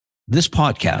This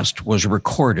podcast was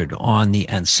recorded on the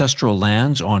ancestral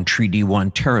lands on Treaty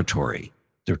 1 territory,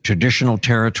 the traditional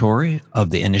territory of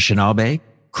the Anishinaabe,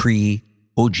 Cree,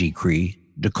 Oji-Cree,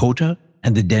 Dakota,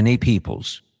 and the Dene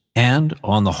peoples, and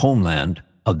on the homeland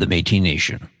of the Métis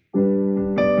Nation.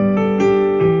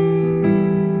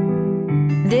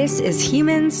 This is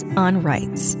Humans on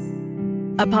Rights,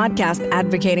 a podcast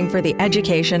advocating for the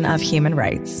education of human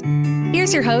rights.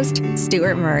 Here's your host,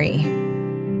 Stuart Murray.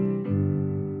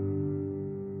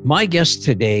 My guest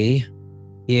today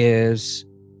is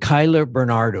Kyla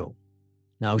Bernardo.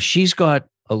 Now, she's got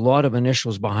a lot of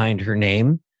initials behind her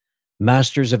name.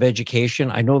 Masters of Education,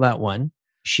 I know that one.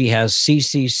 She has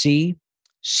CCC,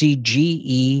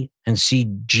 CGE, and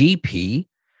CGP,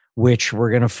 which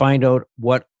we're going to find out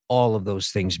what all of those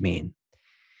things mean.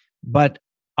 But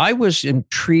I was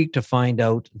intrigued to find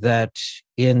out that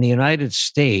in the United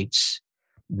States,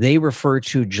 they refer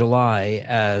to July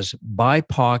as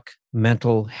BIPOC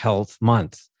Mental Health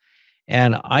Month.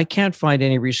 And I can't find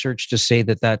any research to say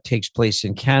that that takes place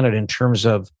in Canada in terms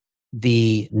of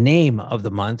the name of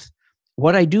the month.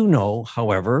 What I do know,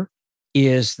 however,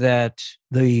 is that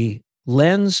the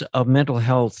lens of mental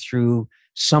health through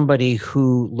somebody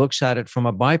who looks at it from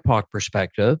a BIPOC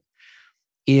perspective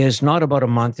is not about a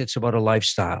month, it's about a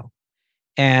lifestyle.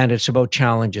 And it's about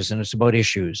challenges and it's about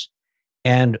issues.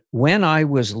 And when I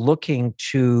was looking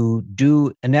to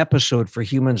do an episode for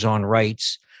Humans on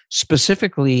Rights,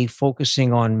 specifically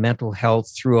focusing on mental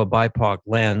health through a BIPOC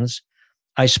lens,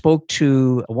 I spoke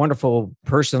to a wonderful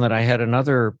person that I had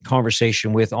another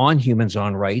conversation with on Humans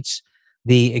on Rights,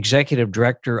 the executive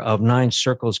director of Nine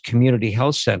Circles Community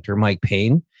Health Center, Mike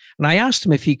Payne. And I asked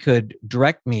him if he could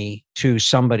direct me to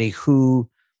somebody who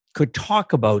could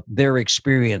talk about their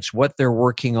experience, what they're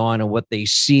working on, and what they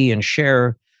see and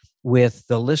share with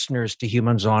the listeners to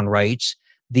Humans on Rights,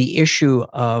 the issue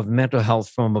of mental health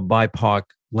from a BIPOC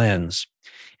lens.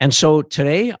 And so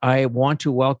today I want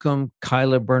to welcome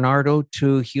Kyla Bernardo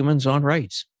to Humans on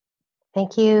Rights.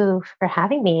 Thank you for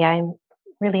having me. I'm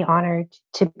really honored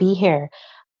to be here.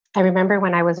 I remember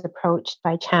when I was approached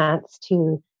by chance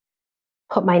to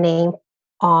put my name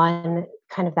on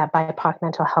kind of that BIPOC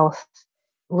mental health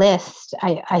list,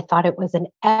 I thought it was an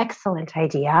excellent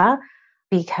idea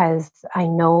because I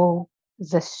know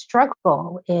the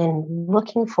struggle in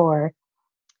looking for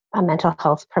a mental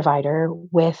health provider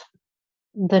with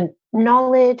the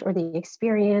knowledge or the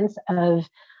experience of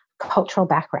cultural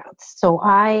backgrounds. So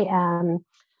I am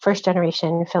first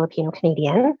generation Filipino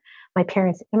Canadian. My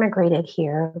parents immigrated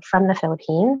here from the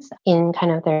Philippines in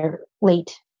kind of their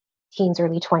late teens,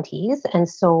 early 20s. And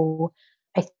so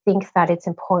I think that it's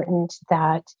important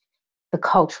that the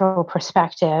cultural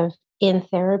perspective in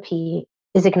therapy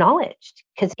is acknowledged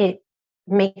because it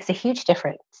makes a huge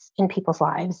difference in people's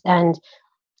lives. And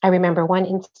I remember one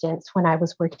instance when I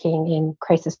was working in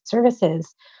crisis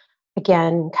services,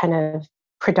 again, kind of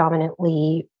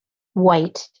predominantly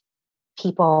white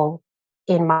people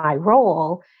in my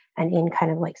role and in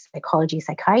kind of like psychology,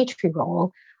 psychiatry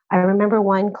role. I remember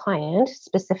one client,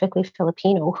 specifically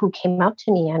Filipino, who came up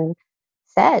to me and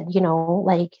said,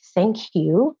 thank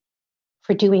you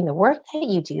for doing the work that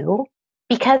you do,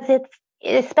 because it's,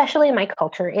 especially in my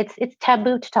culture, it's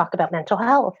taboo to talk about mental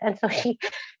health. And so she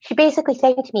basically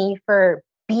thanked me for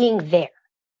being there,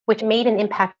 which made an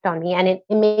impact on me. And it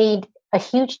made a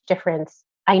huge difference.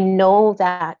 I know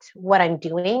that what I'm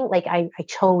doing, like I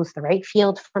chose the right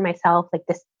field for myself. Like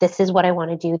this is what I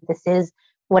want to do. This is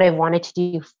what I've wanted to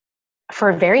do for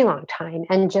a very long time.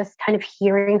 And just kind of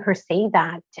hearing her say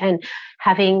that and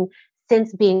having,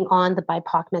 since being on the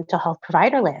BIPOC mental health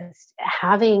provider list,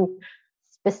 having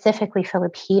specifically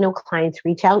Filipino clients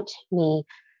reach out to me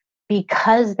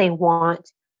because they want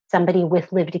somebody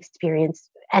with lived experience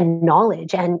and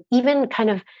knowledge, and even kind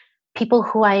of people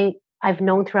who I've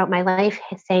known throughout my life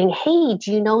saying, hey,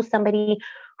 do you know somebody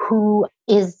who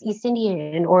is East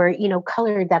Indian or,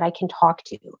 colored that I can talk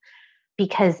to?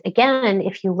 Because again,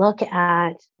 if you look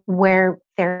at where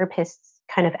therapists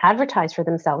kind of advertise for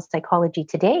themselves, Psychology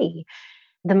Today,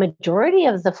 the majority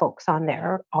of the folks on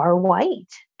there are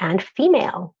white and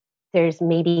female. There's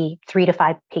maybe 3 to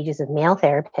 5 pages of male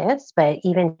therapists, but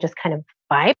even just kind of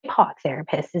BIPOC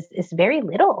therapists is very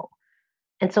little.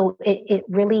 And so it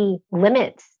really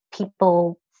limits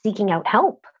people seeking out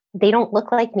help. They don't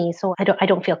look like me, so I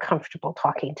don't feel comfortable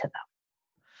talking to them.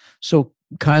 So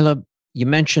Kyla, you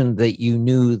mentioned that you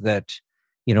knew that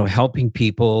helping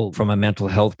people from a mental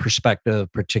health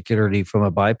perspective, particularly from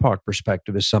a BIPOC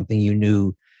perspective, is something you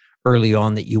knew early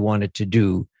on that you wanted to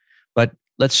do. But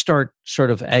let's start sort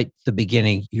of at the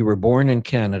beginning. You were born in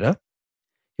Canada.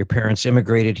 Your parents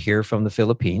immigrated here from the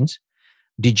Philippines.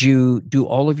 Did you do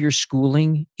all of your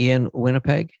schooling in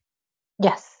Winnipeg?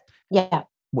 Yes. Yeah.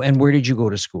 And where did you go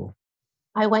to school?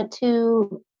 I went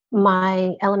to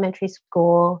my elementary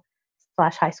school /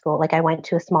 high school. Like I went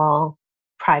to a small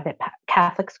private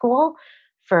Catholic school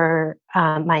for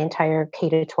my entire K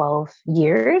to 12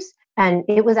 years. And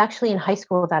it was actually in high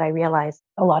school that I realized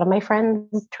a lot of my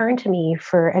friends turned to me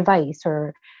for advice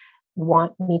or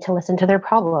want me to listen to their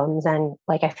problems. And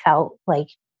like I felt like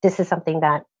this is something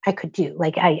that I could do.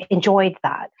 Like I enjoyed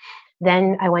that.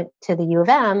 Then I went to the U of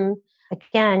M,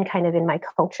 again, kind of in my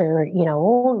culture,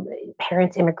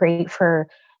 parents immigrate for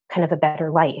kind of a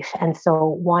better life. And so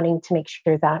wanting to make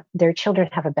sure that their children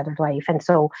have a better life. And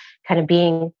so kind of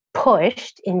being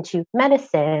pushed into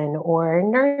medicine or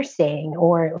nursing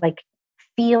or like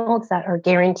fields that are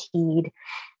guaranteed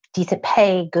decent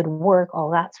pay, good work,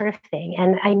 all that sort of thing.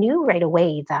 And I knew right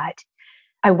away that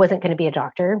I wasn't going to be a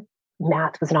doctor.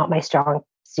 Math was not my strong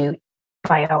suit.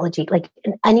 Biology, like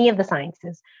any of the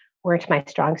sciences, weren't my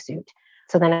strong suit.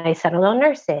 So then I settled on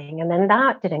nursing, and then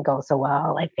that didn't go so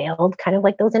well. I failed kind of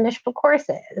like those initial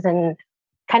courses and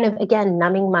kind of, again,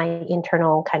 numbing my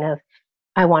internal kind of,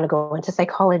 I want to go into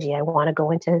psychology. I want to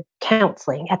go into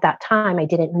counseling. At that time, I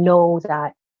didn't know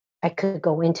that I could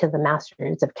go into the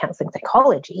master's of counseling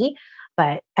psychology,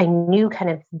 but I knew kind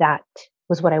of that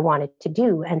was what I wanted to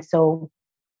do. And so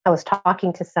I was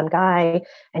talking to some guy,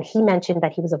 and he mentioned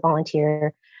that he was a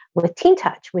volunteer with Teen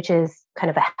Touch, which is kind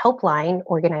of a helpline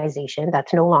organization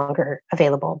that's no longer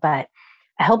available, but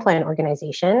a helpline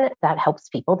organization that helps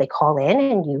people. They call in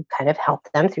and you kind of help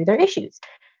them through their issues.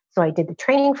 So I did the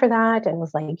training for that and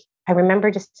was like, I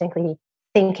remember distinctly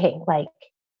thinking, like,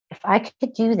 if I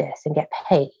could do this and get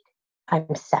paid,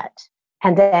 I'm set.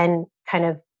 And then kind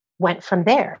of went from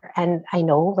there. And I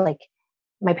know, like,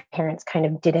 my parents kind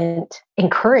of didn't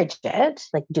encourage it,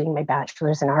 like doing my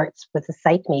bachelor's in arts with a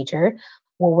psych major.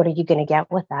 Well, what are you going to get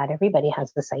with that? Everybody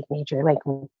has the psych major. Like,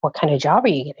 what kind of job are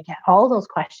you going to get? All those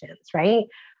questions, right?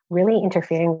 Really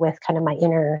interfering with kind of my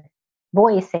inner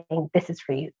voice saying, this is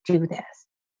for you, do this.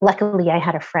 Luckily, I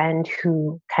had a friend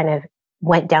who kind of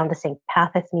went down the same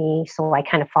path as me. So I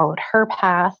kind of followed her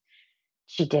path.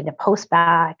 She did a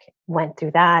post-bac, went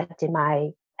through that,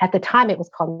 at the time it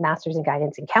was called Master's in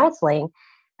Guidance and Counseling.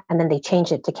 And then they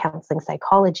changed it to counseling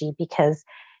psychology because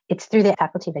it's through the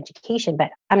Faculty of Education,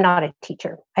 but I'm not a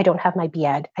teacher. I don't have my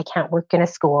BEd. I can't work in a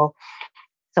school.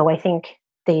 So I think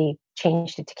they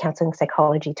changed it to counseling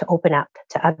psychology to open up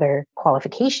to other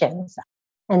qualifications.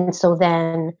 And so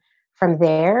then from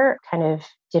there, kind of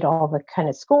did all the kind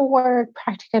of schoolwork,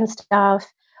 practicum stuff.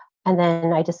 And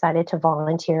then I decided to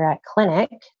volunteer at Clinic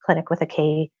with a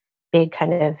K, big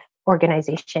kind of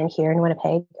organization here in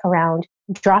Winnipeg around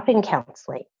drop-in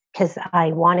counseling, because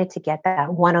I wanted to get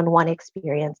that one-on-one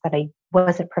experience that I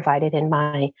wasn't provided in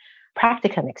my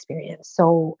practicum experience.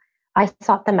 So I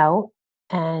sought them out,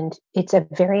 and it's a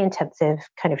very intensive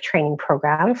kind of training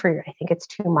program for, I think it's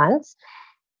 2 months.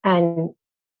 And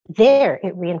there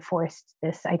it reinforced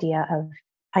this idea of,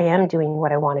 I am doing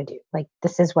what I want to do. Like,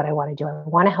 this is what I want to do. I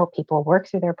want to help people work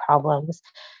through their problems,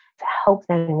 to help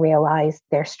them realize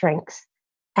their strengths,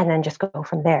 and then just go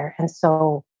from there. And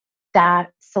so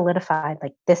that solidified,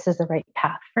 like, this is the right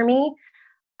path for me,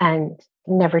 and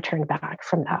never turned back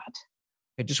from that.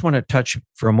 I just want to touch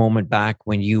for a moment back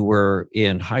when you were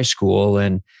in high school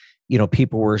and,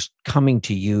 people were coming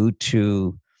to you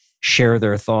to share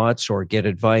their thoughts or get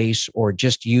advice or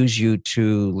just use you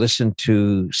to listen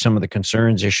to some of the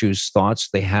concerns, issues, thoughts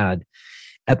they had.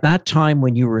 At that time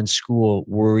when you were in school,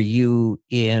 were you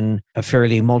in a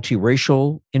fairly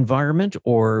multiracial environment,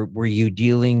 or were you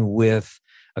dealing with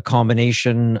a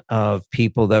combination of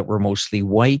people that were mostly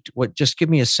white? Just give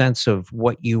me a sense of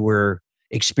what you were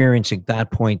experiencing at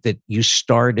that point that you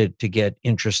started to get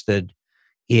interested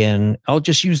in. I'll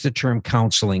just use the term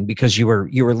counseling because you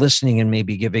were listening and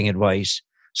maybe giving advice.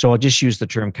 So I'll just use the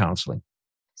term counseling.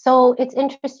 So it's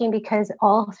interesting because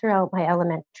all throughout my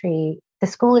elementary, the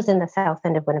school is in the south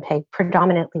end of Winnipeg,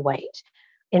 predominantly white.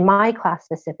 In my class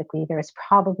specifically, there was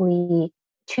probably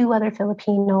 2 other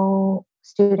Filipino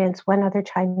students, 1 other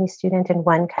Chinese student, and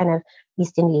 1 kind of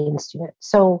East Indian student.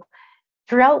 So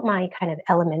throughout my kind of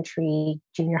elementary,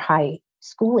 junior high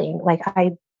schooling, like,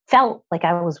 I felt like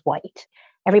I was white.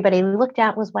 Everybody looked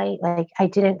at was white. Like, I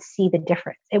didn't see the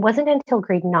difference. It wasn't until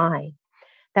grade 9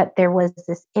 that there was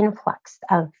this influx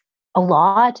of a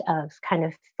lot of kind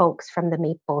of folks from the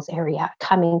Maples area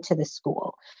coming to the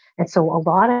school. And so a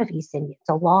lot of East Indians,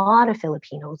 a lot of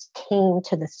Filipinos came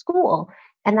to the school.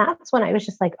 And that's when I was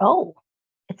just like, oh,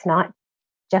 it's not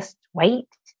just white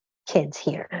kids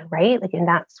here, right? Like, and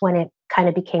that's when it kind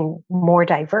of became more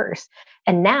diverse.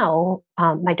 And now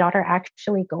my daughter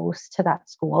actually goes to that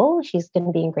school. She's going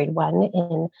to be in grade 1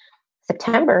 in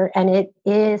September, and it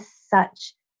is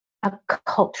such a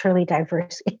culturally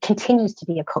diverse, it continues to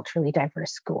be a culturally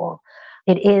diverse school.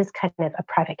 It is kind of a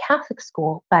private Catholic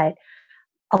school, but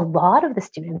a lot of the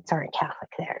students aren't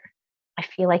Catholic there. I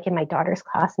feel like in my daughter's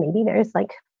class, maybe there's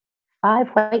like 5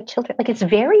 white children. Like, it's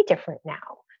very different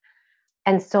now.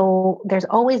 And so there's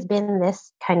always been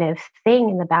this kind of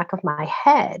thing in the back of my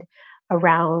head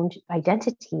around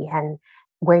identity and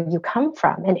where you come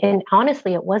from. And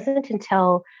honestly, it wasn't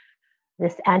until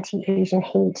this anti-Asian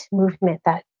hate movement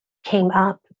that came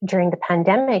up during the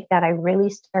pandemic that I really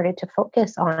started to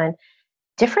focus on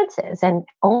differences and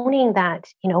owning that,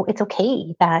 it's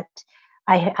okay that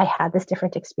I had this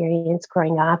different experience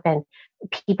growing up, and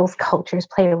people's cultures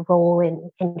play a role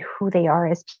in who they are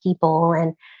as people.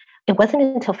 And it wasn't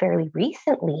until fairly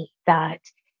recently that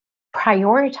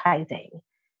prioritizing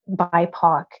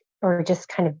BIPOC or just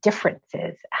kind of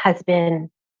differences has been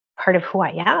part of who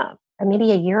I am. And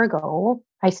maybe a year ago,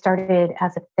 I started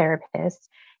as a therapist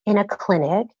in a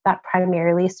clinic that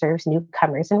primarily serves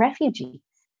newcomers and refugees.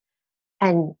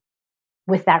 And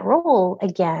with that role,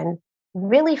 again,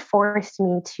 really forced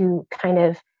me to kind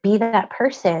of be that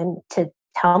person to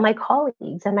tell my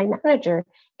colleagues and my manager,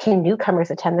 can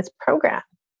newcomers attend this program?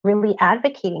 Really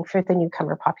advocating for the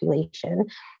newcomer population,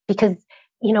 because,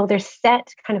 there's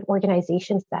set kind of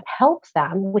organizations that help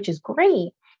them, which is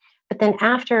great. But then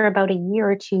after about a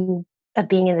year or two of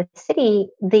being in the city,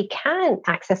 they can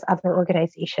access other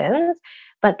organizations.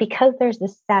 But because there's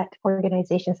this set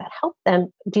organizations that help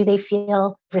them, do they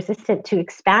feel resistant to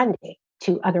expanding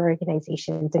to other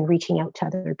organizations and reaching out to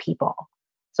other people?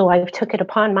 So I've took it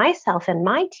upon myself and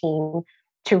my team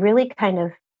to really kind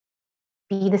of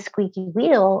be the squeaky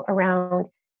wheel around,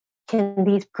 can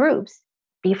these groups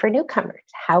be for newcomers?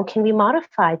 How can we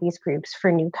modify these groups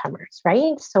for newcomers,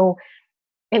 right? So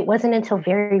it wasn't until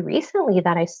very recently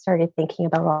that I started thinking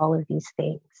about all of these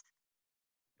things.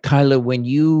 Kyla, when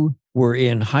you were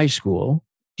in high school,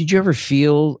 did you ever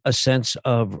feel a sense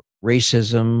of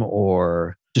racism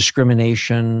or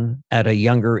discrimination at a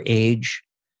younger age?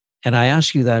 And I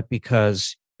ask you that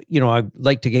because, I'd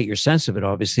like to get your sense of it,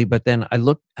 obviously, but then I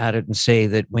look at it and say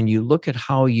that when you look at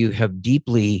how you have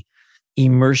deeply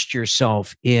immersed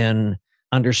yourself in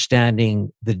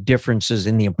understanding the differences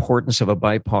in the importance of a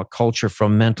BIPOC culture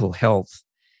from mental health,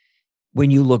 when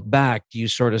you look back, do you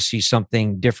sort of see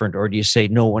something different? Or do you say,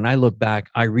 no, when I look back,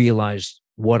 I realized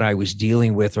what I was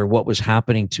dealing with or what was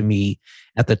happening to me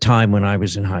at the time when I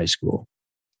was in high school?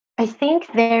 I think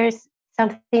there's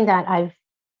something that I've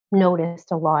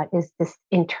noticed a lot is this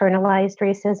internalized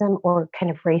racism, or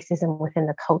kind of racism within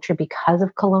the culture because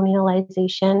of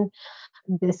colonialization.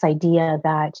 This idea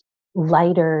that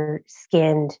lighter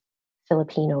skinned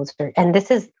Filipinos, and this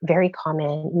is very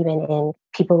common even in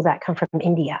people that come from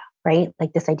India, right?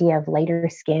 Like this idea of lighter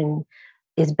skin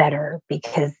is better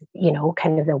because,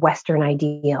 kind of the Western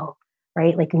ideal,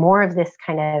 right? Like more of this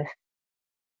kind of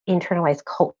internalized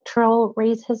cultural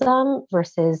racism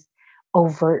versus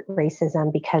overt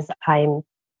racism because I'm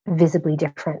visibly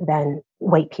different than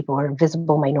white people or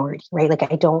visible minority, right? Like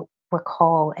I don't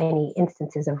recall any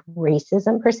instances of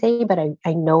racism per se, but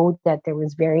I know that there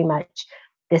was very much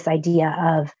this idea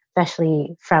of,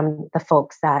 especially from the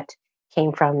folks that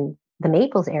came from the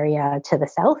Maples area to the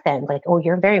South End, like, oh,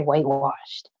 you're very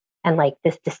whitewashed. And like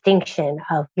this distinction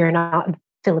of you're not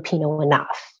Filipino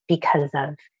enough because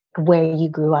of where you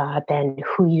grew up and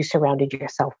who you surrounded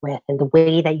yourself with and the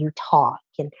way that you talk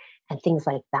and things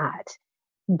like that.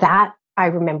 That I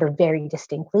remember very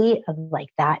distinctly of like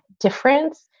that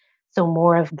difference. So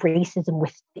more of racism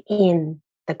within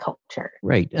the culture.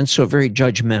 Right. And so very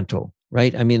judgmental,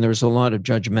 right? I mean, there's a lot of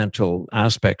judgmental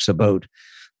aspects about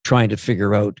trying to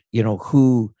figure out,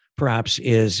 who perhaps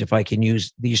is, if I can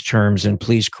use these terms, and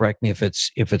please correct me if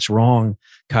it's wrong,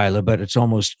 Kyla, but it's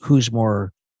almost who's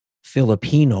more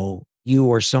Filipino, you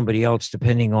or somebody else,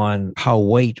 depending on how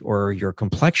white or your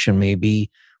complexion may be,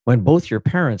 when both your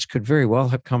parents could very well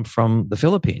have come from the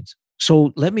Philippines.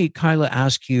 So let me, Kyla,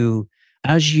 ask you,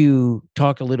 as you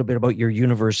talk a little bit about your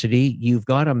university, you've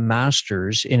got a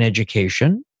master's in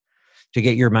education. To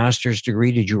get your master's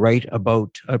degree, did you write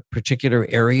about a particular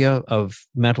area of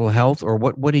mental health, or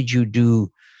what did you do,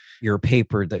 your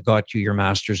paper that got you your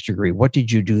master's degree? What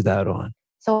did you do that on?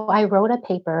 So I wrote a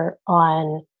paper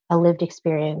on a lived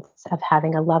experience of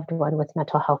having a loved one with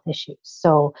mental health issues.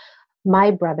 So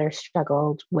my brother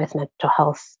struggled with mental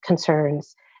health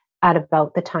concerns at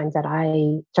about the time that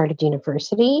I started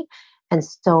university. And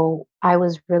so I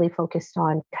was really focused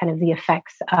on kind of the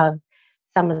effects of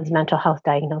someone's mental health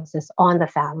diagnosis on the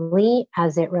family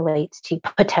as it relates to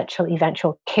potential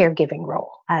eventual caregiving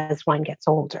role as one gets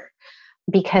older.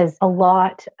 Because a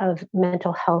lot of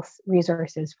mental health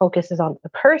resources focuses on the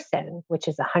person, which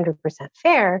is 100%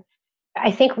 fair.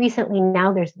 I think recently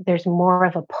now there's more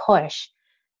of a push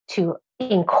to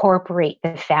incorporate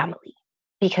the family.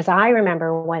 Because I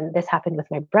remember when this happened with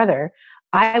my brother,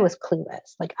 I was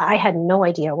clueless. Like I had no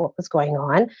idea what was going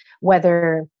on,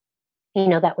 whether,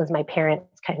 that was my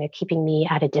parents kind of keeping me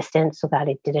at a distance so that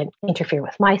it didn't interfere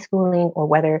with my schooling, or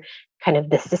whether kind of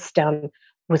the system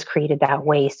was created that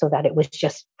way so that it was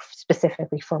just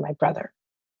specifically for my brother,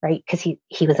 right? Because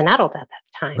he was an adult at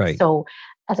that time. Right. So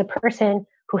as a person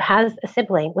who has a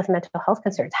sibling with mental health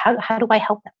concerns, how do I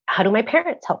help them? How do my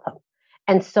parents help them?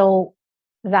 And so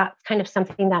that's kind of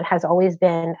something that has always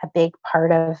been a big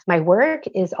part of my work,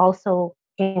 is also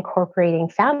incorporating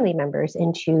family members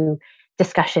into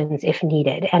discussions if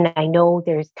needed. And I know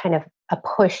there's kind of a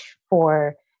push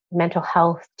for mental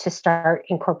health to start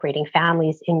incorporating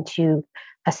families into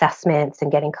assessments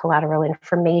and getting collateral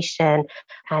information,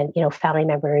 and family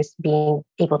members being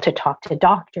able to talk to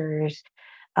doctors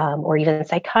or even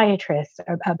psychiatrists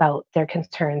about their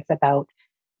concerns about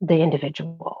the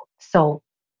individual. So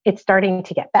it's starting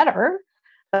to get better,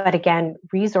 but again,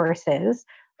 resources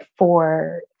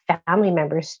for family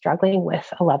members struggling with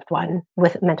a loved one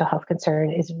with mental health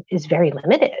concern is very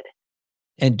limited.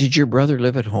 And did your brother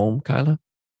live at home, Kyla?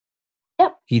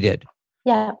 Yep. He did.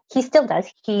 Yeah, he still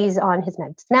does. He's on his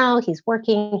meds now. He's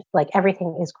working. Like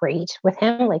everything is great with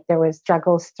him. Like there was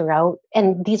struggles throughout.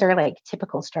 And these are like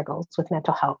typical struggles with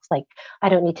mental health. Like I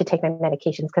don't need to take my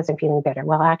medications because I'm feeling better.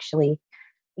 Well, actually,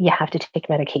 you have to take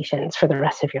medications for the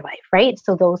rest of your life, right?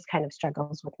 So those kind of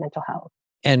struggles with mental health.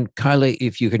 And Kyla,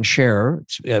 if you can share,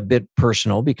 it's a bit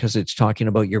personal because it's talking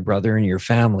about your brother and your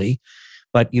family,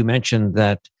 but you mentioned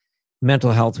that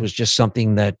mental health was just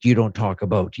something that you don't talk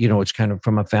about. It's kind of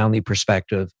from a family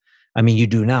perspective. I mean, you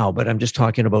do now, but I'm just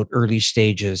talking about early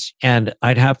stages. And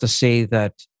I'd have to say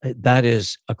that that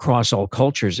is across all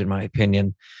cultures, in my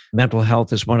opinion. Mental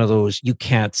health is one of those, you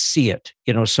can't see it.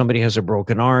 Somebody has a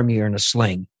broken arm, you're in a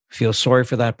sling. Feel sorry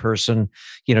for that person.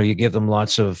 You give them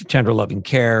lots of tender loving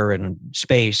care and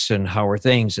space and how are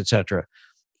things, etc.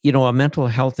 A mental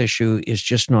health issue is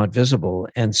just not visible.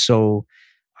 And so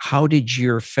how did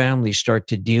your family start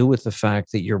to deal with the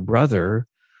fact that your brother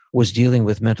was dealing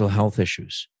with mental health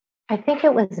issues? I think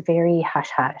it was very hush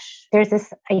hush. There's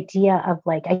this idea of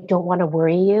like, I don't want to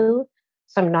worry you,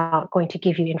 so I'm not going to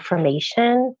give you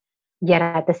information. Yet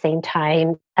at the same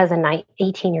time, as a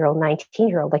 18-year-old,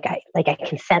 19-year-old, like I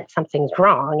can sense something's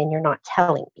wrong and you're not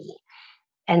telling me.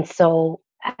 And so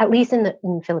at least in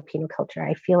Filipino culture,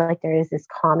 I feel like there is this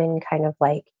common kind of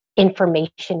like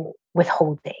information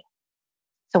withholding,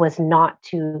 so as not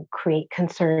to create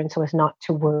concern, so as not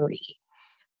to worry.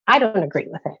 I don't agree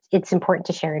with it. It's important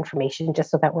to share information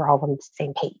just so that we're all on the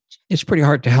same page. It's pretty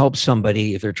hard to help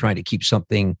somebody if they're trying to keep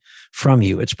something from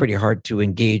you. It's pretty hard to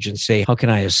engage and say, how can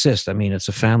I assist? I mean, it's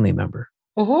a family member.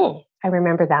 Mm-hmm. I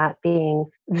remember that being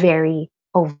very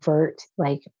overt,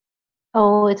 like,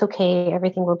 oh, it's okay.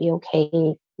 Everything will be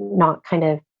okay. Not kind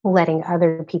of letting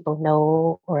other people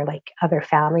know, or like other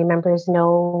family members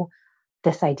know,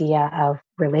 this idea of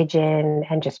religion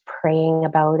and just praying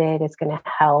about it is going to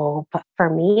help.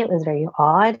 For me, it was very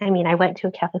odd. I mean, I went to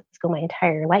a Catholic school my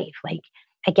entire life. Like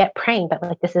I get praying, but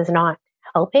like this is not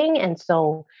helping. And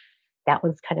so that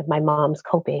was kind of my mom's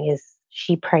coping, is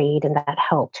she prayed and that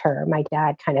helped her. My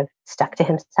dad kind of stuck to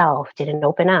himself, didn't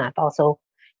open up. Also,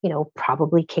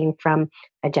 probably came from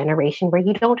a generation where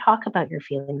you don't talk about your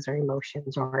feelings or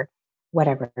emotions or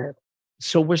whatever.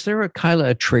 So was there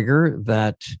a trigger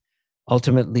that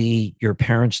ultimately your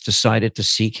parents decided to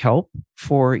seek help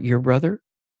for your brother?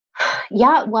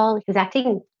 Yeah, well, he's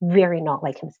acting very not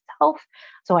like himself.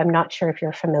 So I'm not sure if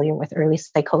you're familiar with early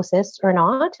psychosis or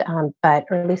not, but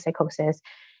early psychosis,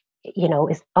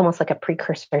 is almost like a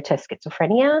precursor to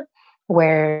schizophrenia,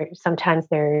 where sometimes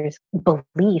there's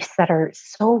beliefs that are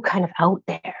so kind of out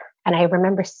there. And I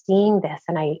remember seeing this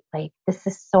and I like, this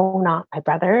is so not my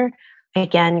brother.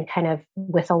 Again, kind of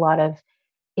with a lot of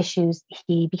issues,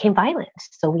 he became violent.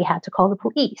 So we had to call the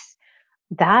police.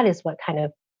 That is what kind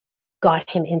of got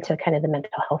him into kind of the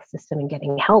mental health system and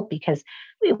getting help, because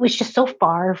it was just so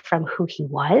far from who he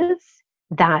was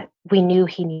that we knew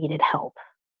he needed help.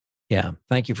 Yeah.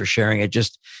 Thank you for sharing it.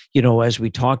 Just, as we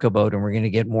talk about, and we're going to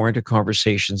get more into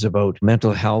conversations about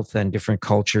mental health and different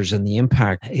cultures and the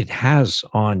impact it has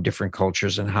on different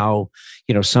cultures, and how,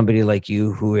 somebody like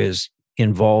you who is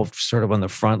involved sort of on the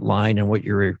front line and what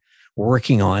you're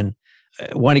working on,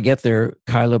 I want to get there,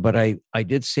 Kyla, but I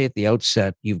did say at the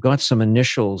outset, you've got some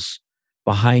initials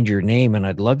behind your name, and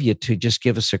I'd love you to just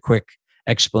give us a quick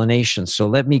explanation. So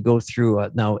let me go through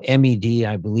now. MED,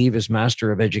 I believe, is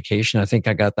Master of Education. I think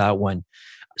I got that one.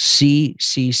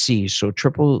 CCC, so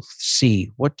triple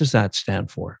C. What does that stand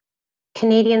for?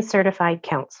 Canadian Certified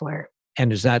Counselor.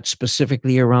 And is that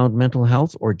specifically around mental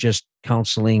health or just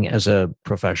counseling as a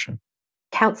profession?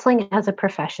 Counseling as a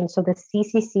profession. So the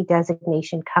CCC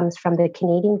designation comes from the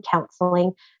Canadian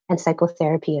Counseling and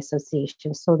Psychotherapy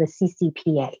Association, so the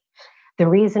CCPA. The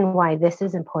reason why this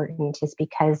is important is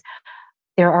because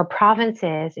there are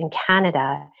provinces in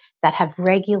Canada that have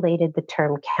regulated the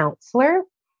term counselor,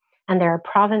 and there are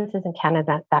provinces in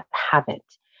Canada that haven't.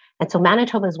 And so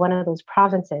Manitoba is one of those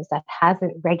provinces that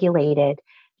hasn't regulated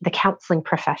the counseling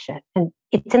profession. And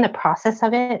it's in the process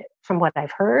of it, from what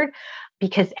I've heard,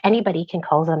 because anybody can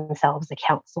call themselves a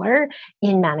counselor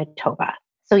in Manitoba.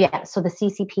 So yeah, so the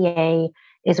CCPA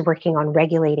is working on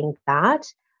regulating that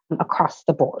across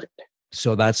the board.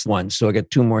 So that's one. So I got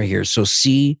two more here. So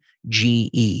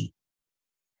CGE.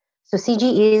 So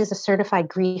CGE is a certified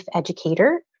grief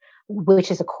educator,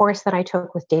 which is a course that I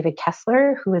took with David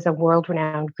Kessler, who is a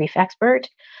world-renowned grief expert.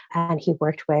 And he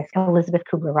worked with Elizabeth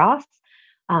Kubler-Ross,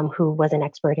 who was an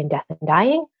expert in death and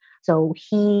dying. So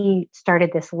he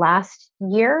started this last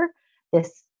year,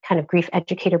 this kind of grief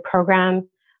educator program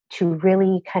to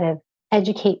really kind of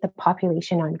educate the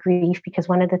population on grief, because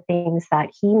one of the things that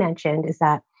he mentioned is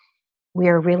that we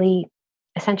are really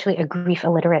essentially a grief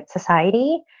illiterate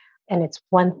society. And it's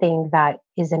one thing that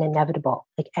is an inevitable.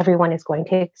 Like everyone is going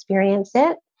to experience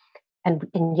it, and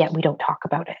yet we don't talk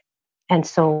about it. And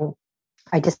so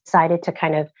I decided to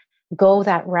kind of go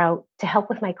that route to help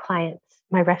with my clients,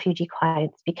 my refugee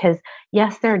clients, because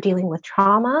yes, they're dealing with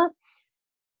trauma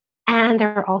and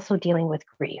they're also dealing with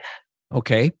grief.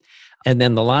 Okay. And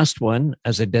then the last one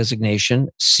as a designation,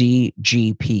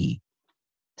 CGP.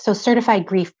 So Certified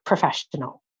Grief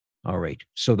Professional. All right.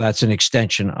 So that's an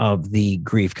extension of the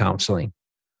grief counseling.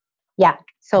 Yeah.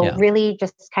 So really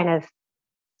just kind of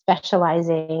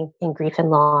specializing in grief and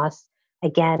loss,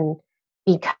 again,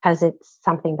 because it's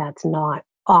something that's not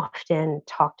often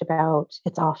talked about.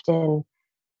 It's often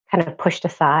kind of pushed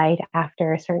aside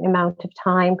after a certain amount of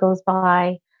time goes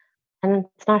by, and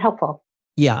it's not helpful.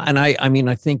 Yeah. And I mean,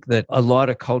 I think that a lot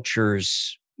of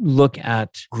cultures look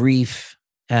at grief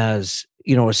as,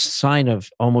 a sign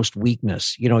of almost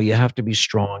weakness. You have to be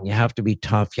strong, you have to be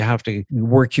tough, you have to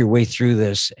work your way through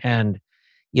this. And,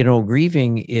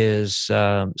 grieving is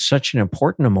such an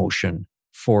important emotion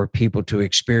for people to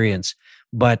experience.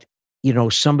 But,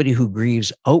 somebody who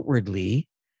grieves outwardly,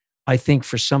 I think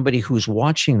for somebody who's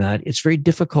watching that, it's very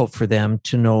difficult for them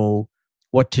to know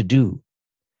what to do.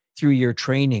 Through your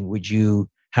training, would you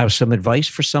have some advice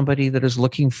for somebody that is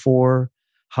looking for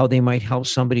how they might help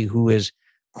somebody who is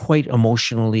quite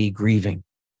emotionally grieving?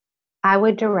 I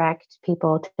would direct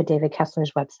people to David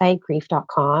Kessler's website,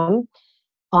 grief.com.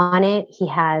 On it, he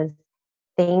has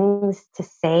things to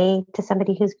say to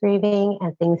somebody who's grieving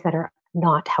and things that are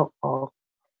not helpful.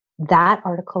 That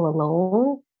article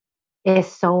alone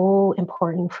is so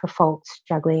important for folks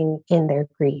struggling in their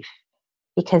grief,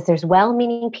 because there's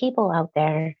well-meaning people out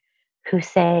there who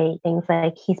say things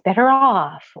like he's better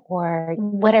off, or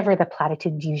whatever the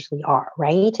platitudes usually are,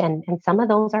 right? And some of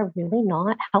those are really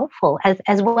not helpful,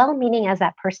 as well-meaning as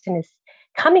that person is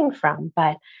coming from.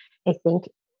 But I think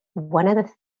one of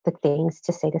the things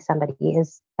to say to somebody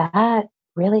is that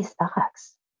really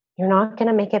sucks. You're not going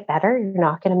to make it better. You're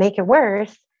not going to make it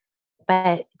worse.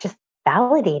 But just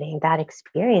validating that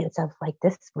experience of like,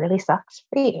 this really sucks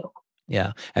for you.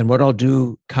 Yeah. And what I'll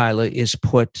do, Kyla, is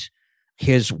put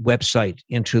his website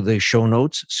into the show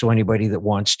notes. So anybody that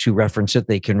wants to reference it,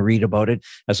 they can read about it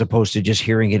as opposed to just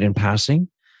hearing it in passing.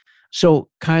 So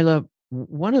Kyla,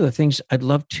 one of the things I'd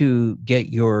love to get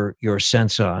your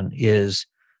sense on is,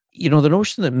 the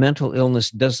notion that mental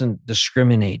illness doesn't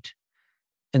discriminate.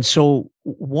 And so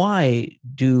why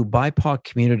do BIPOC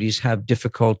communities have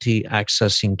difficulty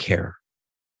accessing care?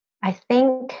 I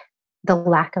think the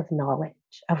lack of knowledge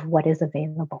of what is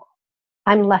available.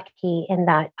 I'm lucky in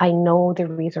that I know the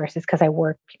resources because I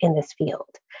work in this field.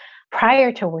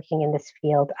 Prior to working in this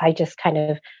field, I just kind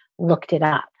of looked it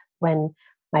up when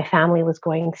my family was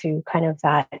going through kind of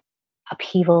that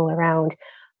upheaval around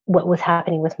what was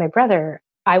happening with my brother.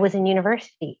 I was in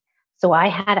university, so I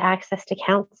had access to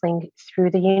counseling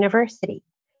through the university.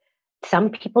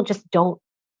 Some people just don't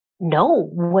know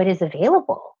what is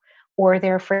available, or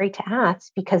they're afraid to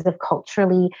ask because of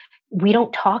culturally, we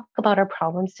don't talk about our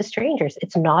problems to strangers.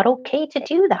 It's not okay to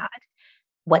do that.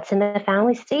 What's in the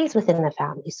family stays within the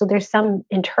family. So there's some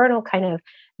internal kind of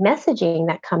messaging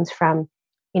that comes from,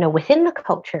 within the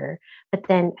culture. But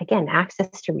then again,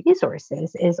 access to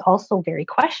resources is also very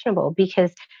questionable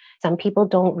because some people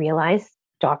don't realize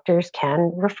doctors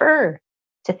can refer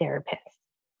to therapists,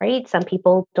 right? Some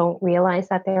people don't realize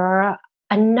that there are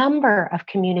a number of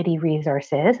community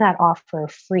resources that offer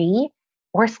free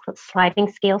or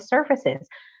sliding scale services.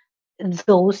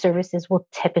 Those services will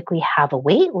typically have a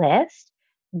wait list,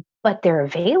 but they're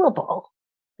available.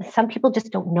 Some people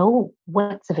just don't know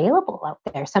what's available out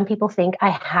there. Some people think I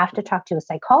have to talk to a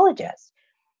psychologist.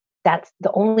 That's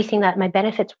the only thing that my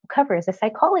benefits will cover is a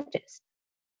psychologist.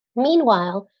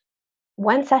 Meanwhile,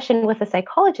 one session with a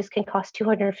psychologist can cost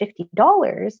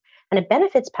 $250 and a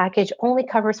benefits package only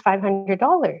covers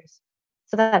 $500.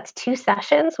 So that's 2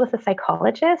 sessions with a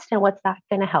psychologist. And what's that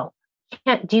going to help? You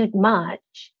can't do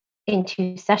much in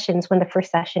 2 sessions when the first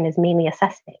session is mainly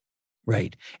assessing.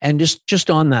 Right. And just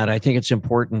on that, I think it's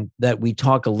important that we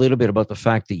talk a little bit about the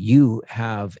fact that you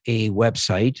have a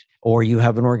website or you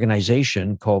have an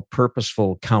organization called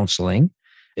Purposeful Counseling.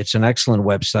 It's an excellent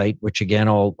website, which again,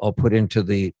 I'll put into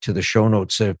the show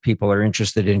notes if people are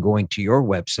interested in going to your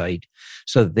website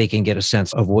so that they can get a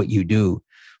sense of what you do.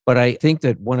 But I think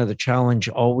that one of the challenge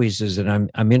always is that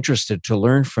I'm interested to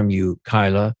learn from you,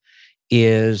 Kyla,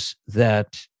 is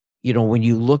that, when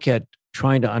you look at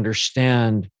trying to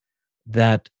understand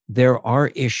that there are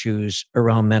issues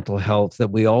around mental health that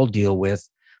we all deal with,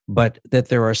 but that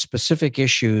there are specific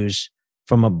issues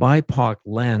from a BIPOC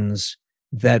lens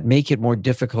that make it more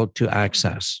difficult to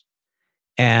access.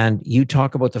 And you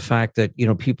talk about the fact that,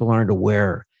 people aren't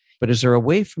aware, but is there a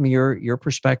way from your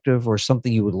perspective or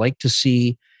something you would like to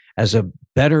see as a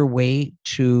better way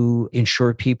to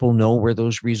ensure people know where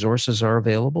those resources are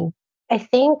available? I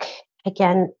think,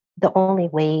 again, the only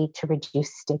way to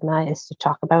reduce stigma is to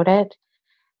talk about it.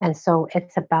 And so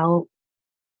it's about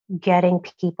getting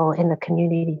people in the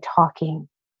community talking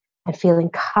and feeling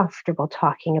comfortable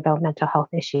talking about mental health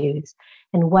issues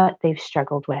and what they've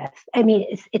struggled with. I mean,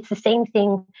 it's the same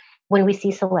thing when we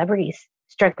see celebrities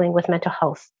struggling with mental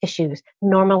health issues,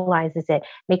 normalizes it,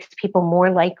 makes people more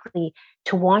likely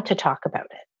to want to talk about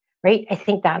it, right? I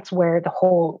think that's where the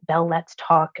whole Bell Let's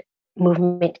Talk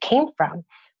movement came from,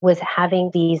 was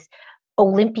having these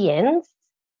Olympians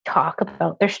talk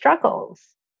about their struggles.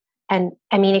 And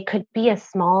I mean, it could be as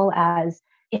small as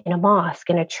in a mosque,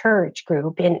 in a church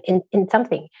group, in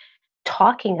something,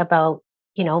 talking about,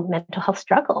 mental health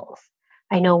struggles.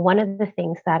 I know one of the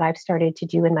things that I've started to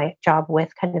do in my job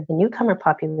with kind of the newcomer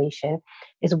population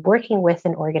is working with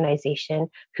an organization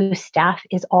whose staff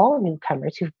is all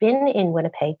newcomers who've been in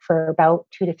Winnipeg for about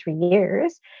 2 to 3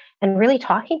 years, and really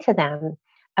talking to them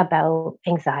about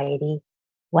anxiety,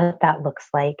 what that looks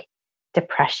like,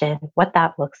 depression, what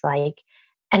that looks like,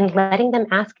 and letting them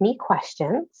ask me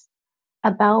questions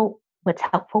about what's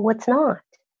helpful, what's not.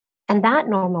 And that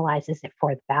normalizes it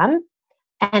for them.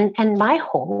 And my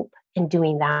hope in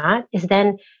doing that is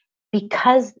then,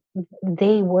 because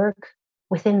they work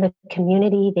within the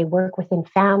community, they work within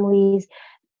families,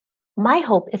 my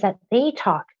hope is that they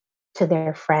talk to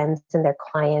their friends and their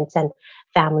clients and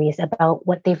families about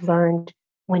what they've learned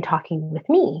when talking with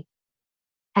me.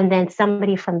 And then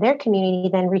somebody from their community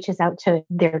then reaches out to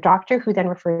their doctor, who then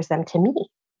refers them to me.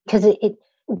 Because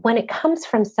when it comes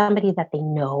from somebody that they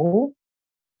know,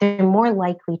 they're more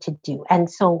likely to do. And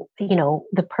so,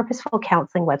 the Purposeful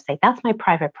Counseling website, that's my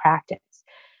private practice.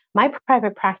 My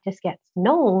private practice gets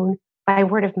known by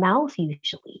word of mouth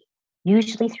usually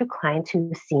through clients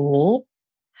who see me,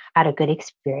 had a good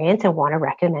experience, and want to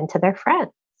recommend to their friends.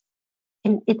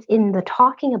 And it's in the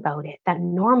talking about it that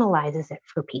normalizes it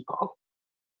for people.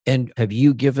 And have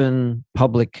you given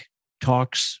public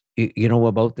talks,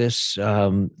 about this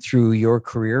through your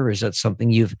career? Is that something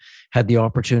you've had the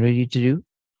opportunity to do?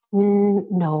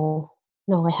 No,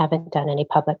 I haven't done any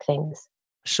public things.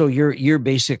 So you're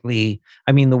basically,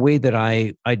 I mean, the way that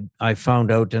I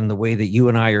found out and the way that you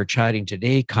and I are chatting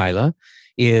today, Kyla,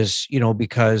 is,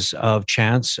 because of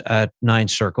chance at Nine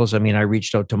Circles. I mean, I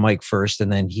reached out to Mike first,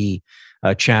 and then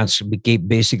Chance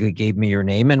basically gave me your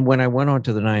name. And when I went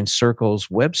onto the Nine Circles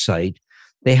website,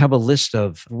 they have a list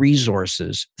of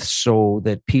resources so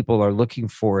that people are looking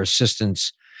for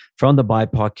assistance from the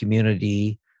BIPOC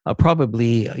community.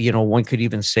 Probably, one could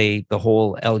even say the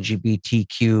whole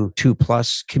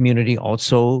LGBTQ2+ community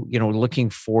also,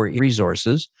 looking for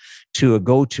resources to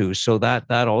go to. So that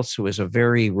also is a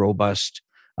very robust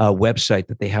website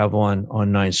that they have on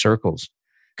Nine Circles.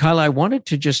 Kyla, I wanted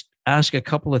to just ask a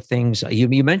couple of things.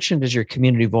 You mentioned as your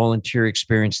community volunteer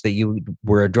experience that you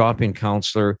were a drop-in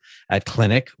counselor at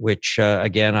Clinic, which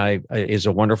again is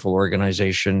a wonderful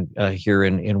organization here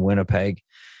in Winnipeg.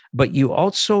 But you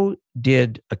also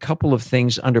did a couple of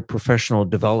things under professional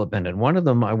development. And one of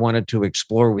them I wanted to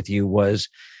explore with you was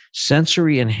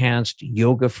sensory enhanced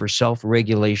yoga for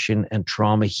self-regulation and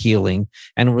trauma healing.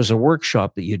 And it was a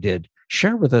workshop that you did.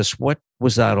 Share with us, what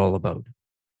was that all about?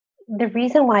 The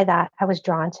reason why that I was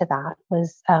drawn to that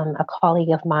was a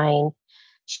colleague of mine.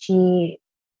 She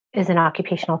is an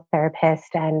occupational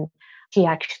therapist, and she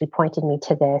actually pointed me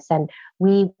to this. And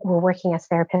we were working as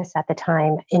therapists at the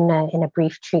time in a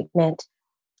brief treatment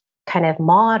kind of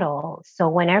model. So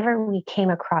whenever we came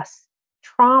across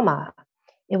trauma,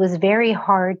 it was very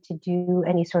hard to do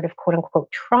any sort of quote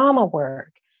unquote trauma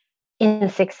work in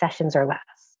 6 sessions or less.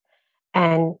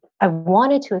 And I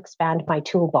wanted to expand my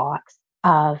toolbox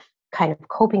of kind of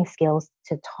coping skills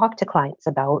to talk to clients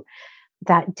about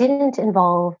that didn't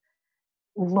involve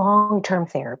long-term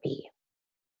therapy,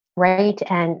 right?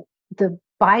 And the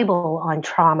Bible on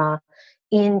trauma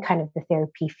in kind of the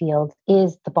therapy field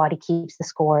is The Body Keeps the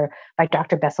Score by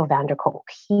Dr. Bessel van der Kolk.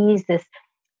 He's this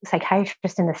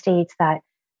psychiatrist in the States that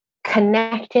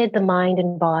connected the mind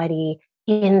and body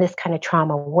in this kind of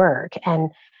trauma work.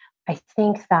 And I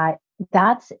think that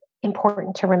that's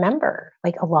important to remember.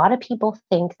 Like, a lot of people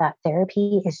think that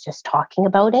therapy is just talking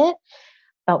about it.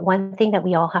 But one thing that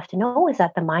we all have to know is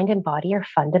that the mind and body are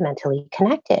fundamentally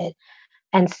connected.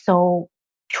 And so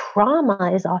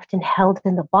trauma is often held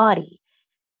in the body,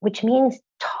 which means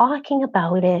talking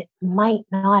about it might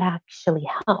not actually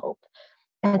help.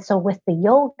 And so with the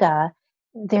yoga,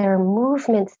 there are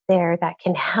movements there that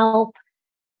can help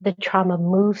the trauma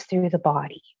move through the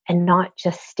body and not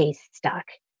just stay stuck.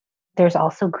 There's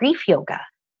also grief yoga.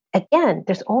 Again,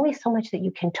 there's only so much that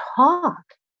you can talk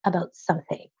about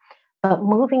something, but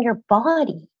moving your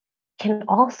body can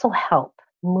also help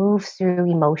move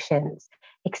through emotions,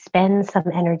 expend some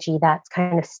energy that's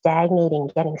kind of stagnating,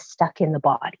 getting stuck in the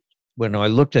body. When I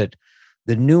looked at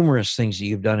the numerous things that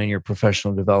you've done in your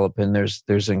professional development,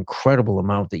 there's an incredible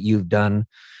amount that you've done.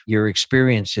 Your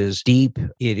experience is deep,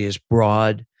 it is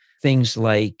broad. Things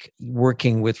like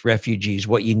working with refugees,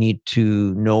 what you need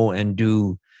to know and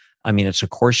do. I mean, it's a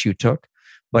course you took,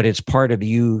 but it's part of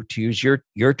you, to use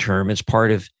your term, it's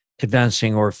part of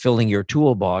advancing or filling your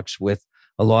toolbox with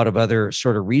a lot of other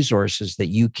sort of resources that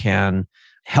you can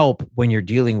help when you're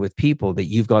dealing with people, that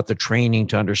you've got the training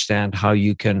to understand how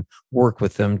you can work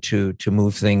with them to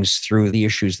move things through the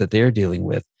issues that they're dealing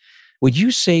with. Would you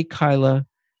say, Kyla,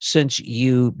 since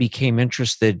you became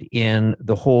interested in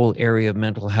the whole area of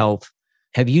mental health,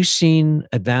 have you seen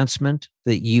advancement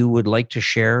that you would like to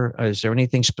share? Is there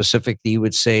anything specific that you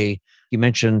would say? You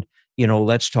mentioned,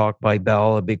 Let's Talk by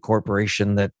Bell, a big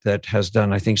corporation that has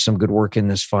done, I think, some good work in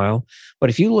this file.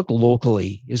 But if you look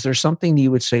locally, is there something that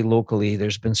you would say locally,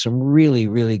 there's been some really,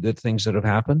 really good things that have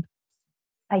happened?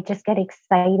 I just get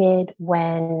excited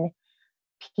when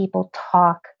people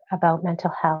talk about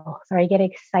mental health, or I get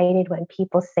excited when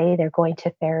people say they're going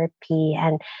to therapy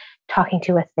and talking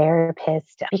to a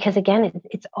therapist, because again,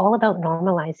 it's all about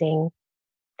normalizing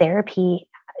therapy,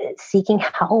 seeking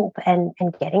help and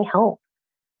getting help,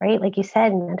 right? Like you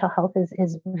said, mental health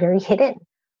is very hidden.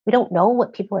 We don't know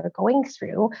what people are going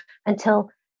through until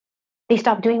they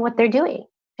stop doing what they're doing.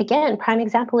 Again, prime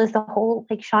example is the whole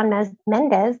like Shawn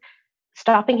Mendes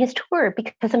stopping his tour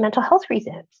because of mental health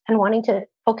reasons and wanting to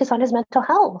focus on his mental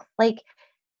health. Like,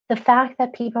 the fact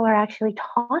that people are actually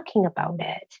talking about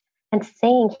it and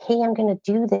saying, hey, I'm going to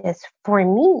do this for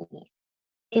me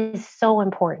is so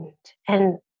important.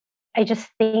 And I just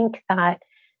think that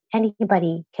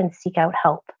anybody can seek out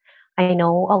help. I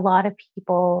know a lot of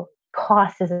people,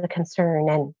 cost is a concern,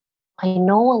 and I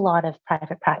know a lot of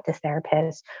private practice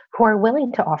therapists who are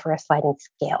willing to offer a sliding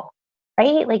scale,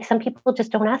 right? Like, some people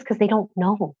just don't ask because they don't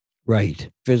know. Right.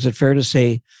 Is it fair to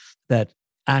say that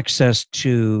access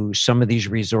to some of these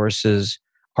resources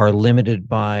are limited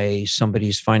by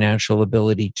somebody's financial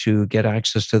ability to get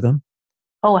access to them?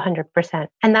 Oh, 100%.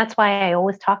 And that's why I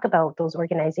always talk about those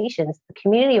organizations, the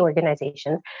community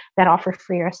organizations that offer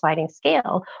free or sliding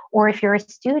scale. Or if you're a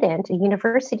student, a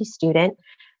university student,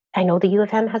 I know the U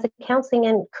of M has a counseling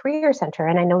and career center,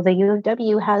 and I know the U of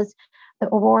W has the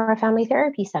Aurora Family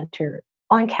Therapy Center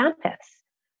on campus,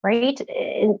 right?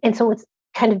 And so it's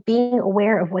kind of being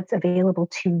aware of what's available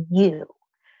to you.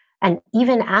 And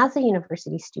even as a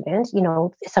university student,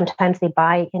 sometimes they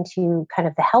buy into kind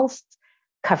of the health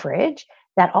coverage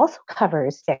that also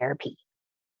covers therapy.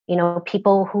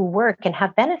 People who work and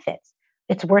have benefits,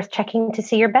 It's worth checking to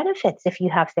see your benefits if you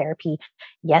have therapy.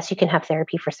 Yes, you can have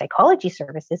therapy for psychology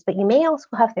services, but you may also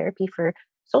have therapy for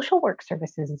social work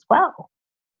services as well.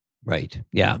 Right.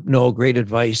 Yeah. No, great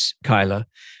advice, Kyla.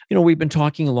 We've been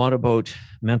talking a lot about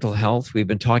mental health. We've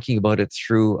been talking about it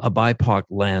through a BIPOC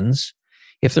lens.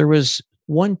 If there was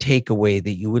one takeaway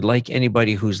that you would like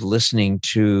anybody who's listening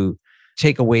to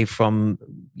take away from,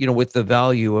 with the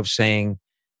value of saying,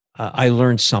 I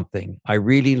learned something. I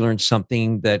really learned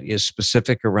something that is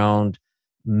specific around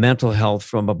mental health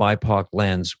from a BIPOC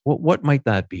lens. What might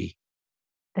that be?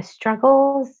 The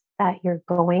struggles that you're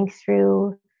going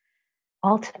through,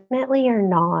 ultimately, you're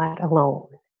not alone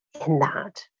in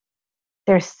that.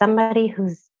 There's somebody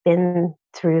who's been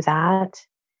through that.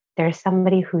 There's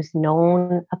somebody who's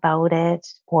known about it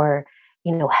or,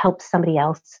 helped somebody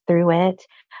else through it.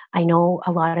 I know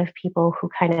a lot of people who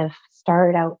kind of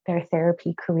start out their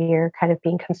therapy career kind of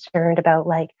being concerned about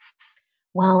like,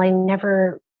 well, I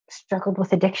never struggled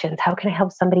with addictions. How can I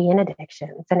help somebody in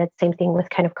addictions? And it's the same thing with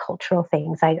kind of cultural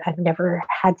things. I've never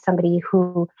had somebody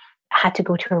who had to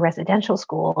go to a residential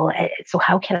school. So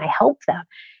how can I help them?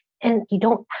 And you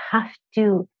don't have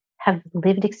to have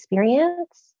lived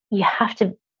experience. You have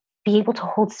to be able to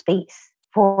hold space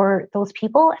for those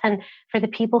people and for the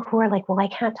people who are like, well, I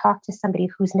can't talk to somebody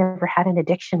who's never had an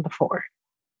addiction before.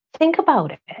 Think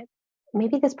about it.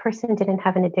 Maybe this person didn't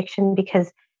have an addiction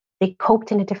because they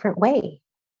coped in a different way.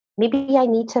 Maybe I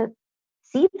need to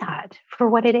see that for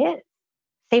what it is.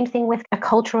 Same thing with a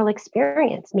cultural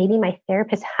experience. Maybe my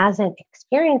therapist hasn't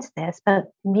experienced this, but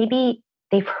maybe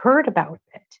they've heard about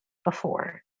it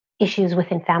before. Issues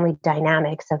within family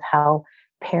dynamics of how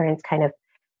parents kind of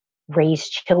raise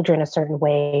children a certain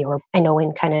way, or I know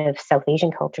in kind of South Asian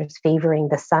cultures, favoring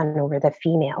the son over the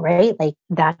female, right? Like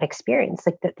that experience,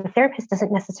 like the therapist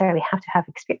doesn't necessarily have to have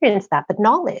experienced that, but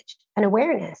knowledge and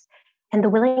awareness and the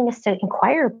willingness to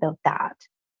inquire about that.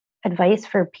 Advice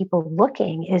for people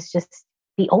looking is just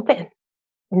be open.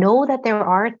 Know that there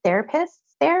are therapists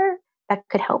there that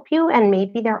could help you, and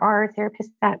maybe there are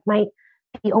therapists that might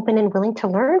be open and willing to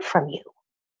learn from you.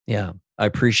 Yeah, I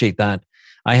appreciate that.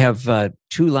 I have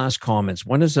two last comments.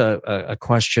 One is a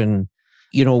question.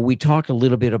 We talk a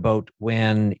little bit about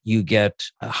when you get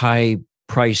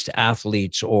high-priced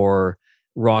athletes or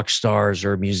rock stars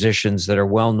or musicians that are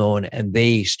well-known and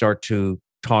they start to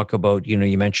talk about,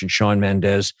 you mentioned Shawn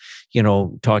Mendes,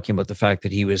 talking about the fact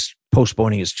that he was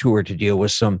postponing his tour to deal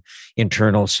with some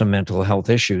mental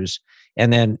health issues.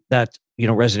 And then that,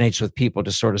 resonates with people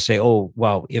to sort of say, oh,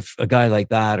 well, if a guy like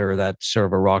that or that sort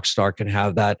of a rock star can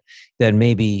have that, then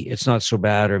maybe it's not so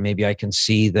bad, or maybe I can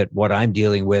see that what I'm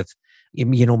dealing with,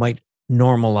 might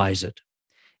normalize it.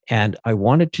 And I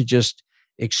wanted to just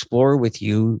explore with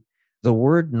you the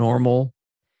word normal.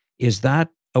 Is that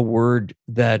a word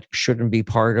that shouldn't be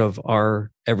part of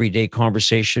our everyday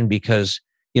conversation? Because,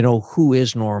 who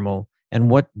is normal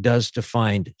and what does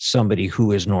define somebody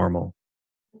who is normal?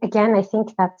 Again, I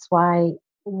think that's why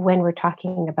when we're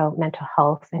talking about mental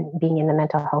health and being in the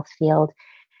mental health field,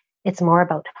 it's more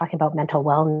about talking about mental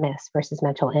wellness versus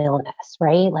mental illness,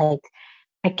 right? Like,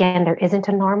 again, there isn't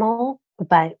a normal,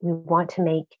 but we want to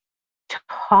make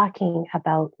talking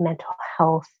about mental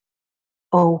health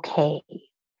okay.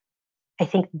 I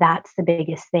think that's the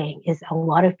biggest thing is a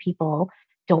lot of people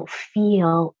don't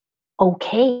feel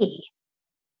okay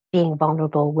being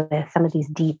vulnerable with some of these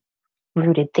deep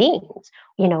rooted things,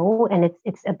 and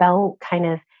it's about kind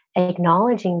of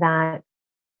acknowledging that,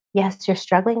 yes, you're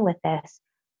struggling with this.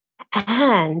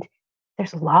 And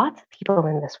there's lots of people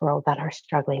in this world that are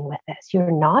struggling with this. You're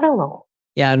not alone.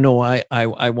 Yeah, no,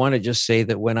 I want to just say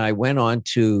that when I went on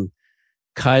to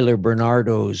Kyla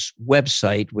Bernardo's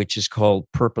website, which is called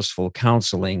Purposeful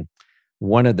Counseling,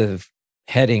 one of the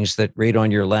headings that right on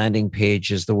your landing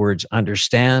page is the words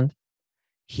understand,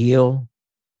 heal,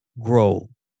 grow.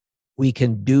 We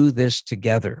can do this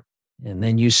together. And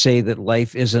then you say that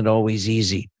life isn't always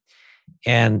easy.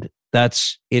 And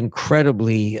that's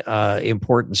incredibly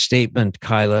important statement,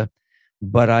 Kyla.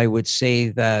 But I would say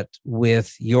that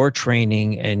with your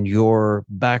training and your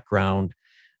background,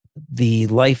 the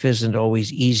life isn't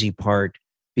always easy part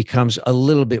becomes a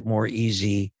little bit more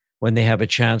easy when they have a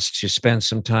chance to spend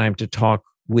some time to talk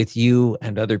with you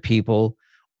and other people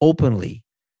openly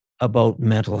about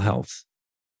mental health.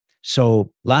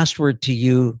 So last word to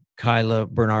you, Kyla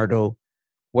Bernardo.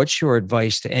 What's your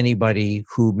advice to anybody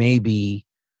who may be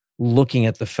looking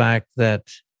at the fact that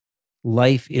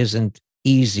life isn't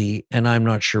easy and I'm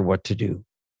not sure what to do?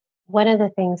 One of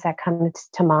the things that comes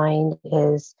to mind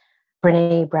is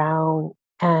Brene Brown,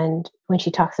 and when she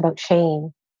talks about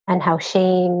shame and how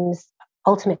shame's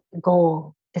ultimate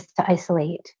goal is to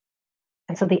isolate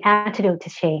And so the antidote to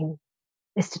shame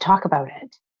is to talk about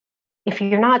it. If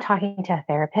you're not talking to a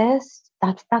therapist,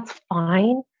 that's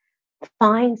fine.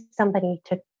 Find somebody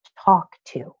to talk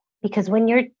to. Because when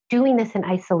you're doing this in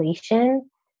isolation,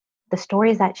 the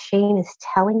stories that shame is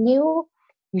telling you,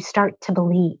 you start to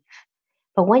believe.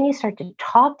 But when you start to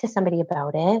talk to somebody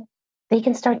about it, they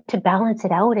can start to balance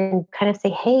it out and kind of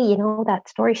say, hey, that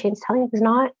story shame's telling you is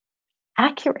not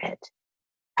accurate.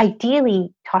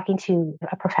 Ideally, talking to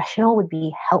a professional would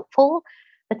be helpful,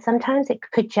 but sometimes it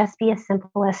could just be as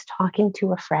simple as talking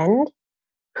to a friend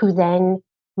who then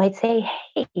might say,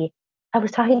 hey, I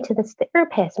was talking to this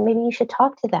therapist, maybe you should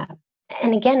talk to them.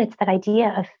 And again, it's that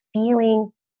idea of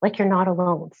feeling like you're not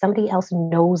alone. Somebody else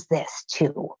knows this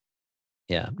too.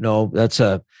 Yeah, no, that's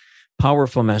a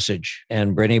powerful message.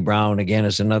 And Brené Brown, again,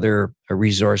 is another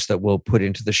resource that we'll put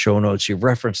into the show notes. You've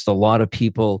referenced a lot of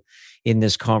people in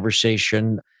this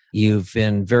conversation. You've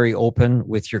been very open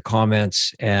with your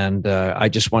comments. And I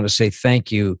just want to say thank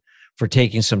you for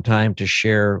taking some time to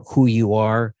share who you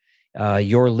are,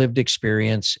 your lived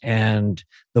experience, and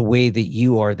the way that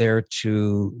you are there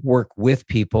to work with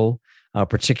people,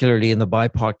 particularly in the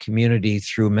BIPOC community,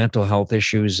 through mental health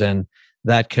issues. And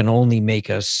that can only make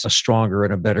us a stronger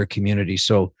and a better community.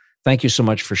 So thank you so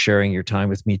much for sharing your time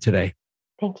with me today.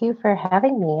 Thank you for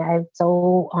having me. I'm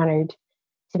so honored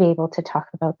to be able to talk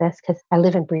about this because I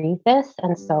live and breathe this.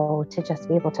 And so to just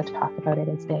be able to talk about it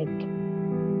is big.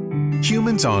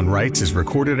 Humans on Rights is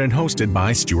recorded and hosted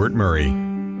by Stuart Murray.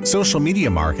 Social media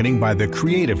marketing by the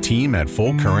creative team at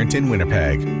Full Current in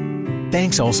Winnipeg.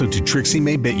 Thanks also to Trixie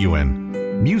May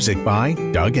Bituin. Music by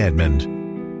Doug Edmond.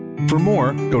 For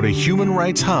more, go to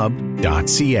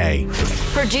humanrightshub.ca.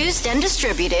 Produced and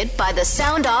distributed by the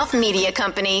Sound Off Media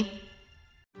Company.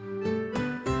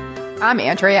 I'm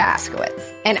Andrea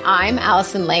Askowitz. And I'm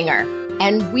Allison Langer.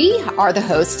 And we are the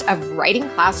hosts of Writing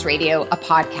Class Radio, a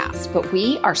podcast, but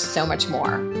we are so much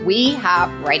more. We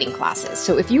have writing classes.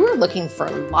 So if you are looking for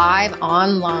live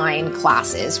online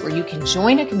classes where you can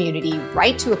join a community,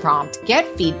 write to a prompt, get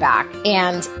feedback,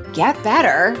 and get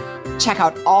better, check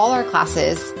out all our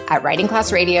classes at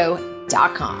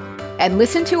writingclassradio.com. And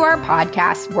listen to our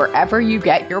podcast wherever you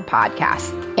get your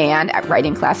podcasts and at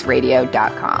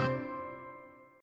writingclassradio.com.